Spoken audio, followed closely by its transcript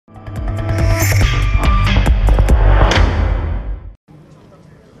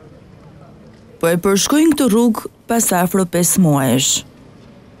po e përshkojnë këtë rrugë pas afro 5 muajsh.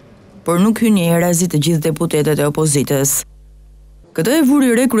 Por nuk hynë njëherazi të gjithë deputetët e opozitës. Këtë e vuri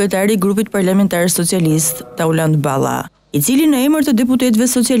re kryetari i grupit parlamentar socialist, Taulant Balla, i cili në emër të deputetëve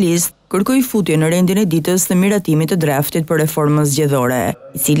socialist kërkoi futjen në rendin e ditës të miratimit të draftit për reformën zgjedhore,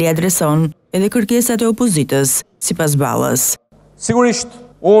 i cili adreson edhe kërkesat e opozitës, sipas Ballës. Sigurisht,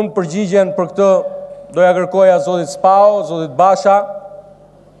 unë përgjigjen për këtë doja kërkoja zotit Spao, zotit Basha,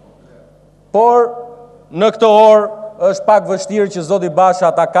 por në këtë orë është pak vështirë që zoti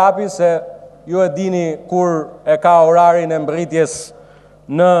Basha ta kapi, se ju e dini kur e ka orarin e mbërritjes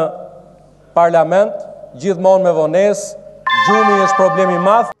në parlament, gjithmonë me vonesë, gjumi është problemi i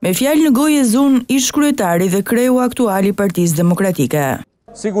madh. Me fjalë në gojë e zun ish-kryetari dhe kreu aktual i Partisë Demokratike.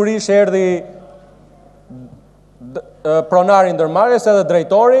 Sigurisht erdhi pronari ndërmarrjes edhe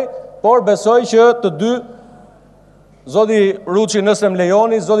drejtori, por besoj që të dy, zoti Ruçi nëse më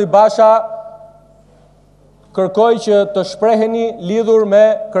lejoni, zoti Basha kërkoj që të shpreheni lidhur me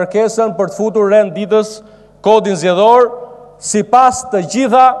kërkesën për të futur rend ditës kodin zgjedhor, sipas të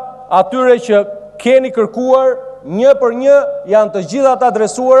gjitha atyre që keni kërkuar, një për një janë të gjitha të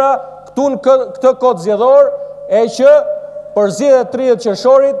adresuara këtu në këtë kod zgjedhor, e që për zgjedhjet 30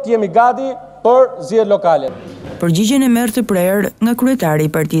 qershorit jemi gati për zgjedhjet lokale. Përgjigjen e merr të prerë nga kryetari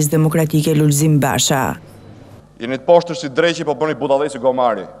i Partisë Demokratike Basha. Jeni të poshtër si dreqi, po bëni budallë si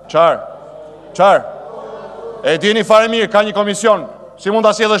gomari. Çar? E dini fare mirë, ka një komision. Si mund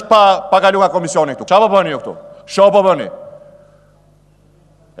ta sjellësh pa kalu nga komisioni këtu? Çfarë po bëni ju këtu? Shoh po bëni.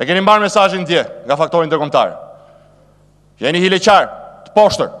 E keni mbarë mesazhin dje nga faktori ndërkombëtar. Jeni hileqar, të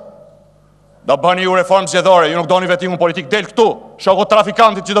poshtër. Do bëni ju reformë zgjedhore, ju nuk doni vetimin politik, del këtu. Shoku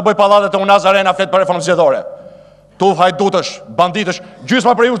trafikantit që do bëj pallatet e Unaz Arena flet për reformë zgjedhore. Tu hajdutësh, banditësh,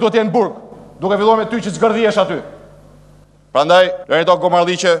 gjysma për ju duhet të jenë në burg. Duke filluar me ty që zgërdhiesh aty. Prandaj, Renito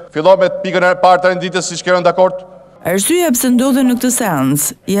Gomarliqe, fillon me pikën e parë të renditës siç kemi dakord. Arsyeja pse ndodhen në këtë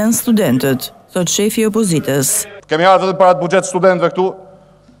seancë janë studentët, thot shefi i opozitës. Kemi ardhur vetëm para të buxhet studentëve këtu,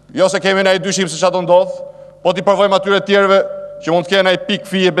 jo se kemi ndaj dyshim se çfarë do ndodh, po t'i provojmë atyre të tjerëve që mund të kenë ai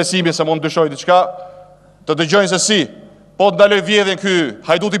pikë fije besimi se mund të dyshojë diçka, të dëgjojnë se si, po të ndaloj vjedhjen ky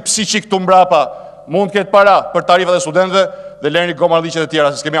hajduti psiqik këtu mbrapa, mund të ketë para për tarifat e studentëve dhe lëni Gomarliqet e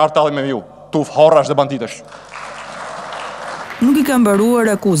tjera, se kemi ardhur talli me ju, tuf horrash dhe banditësh. Nuk i ka mbaruar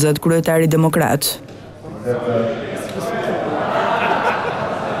akuzat kryetari demokrat.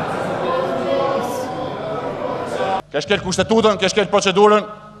 Ke shkel kushtetutën, ke shkel procedurën,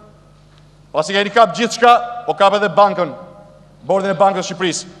 pasi keni kap gjithçka, po kap edhe bankën, bordin e Bankës së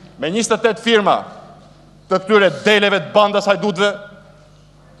Shqipërisë, me 28 firma të këtyre deleve të bandës hajdutëve,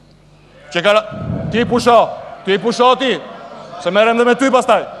 që ka... Ti pusho ti, se merrem dhe me ty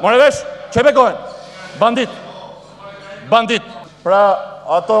pastaj, more vesh, që bekohen, bandit. Pra,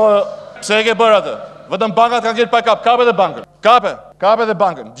 ato, pse e ke bërë atë? Vetëm bankat kanë gjetë pa kap, kape dhe bankën. Kape dhe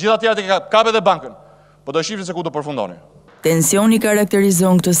bankën. Gjitha tjera të ke kape dhe bankën. Po do shifrin se ku do përfundoni. Tensioni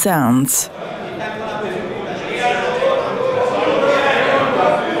karakterizon këtë seancë.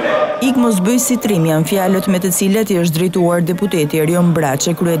 Ik mos bëj si trim janë fjalët me të cilat i është drejtuar deputeti Erion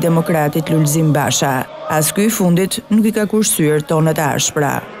Braçe kryedemokratit Basha. As ky i fundit nuk i ka kursyer tonët e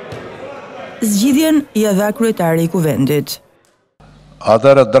ashpra. Zgjidhjen ja dha kryetari i Kuvendit.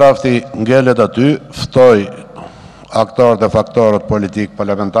 Atëherë drafti ngelet aty, ftoi aktorët e faktorët politik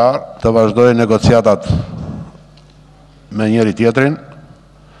parlamentar të vazhdojnë negociatat me njëri tjetrin,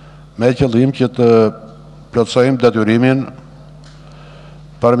 me qëllim që të plotësojmë detyrimin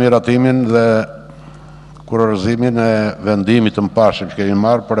për miratimin dhe kurorëzimin e vendimit të mparshëm që kemi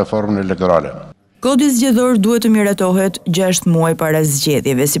marrë për reformën elektorale. Kodi zgjedhor duhet të miratohet 6 muaj para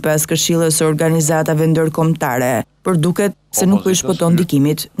zgjedhjeve sipas Këshillës së Organizatave Ndërkombëtare, por duket se nuk po i shpëton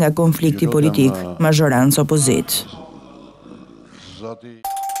ndikimit nga konflikti politik mazhorance-opozite.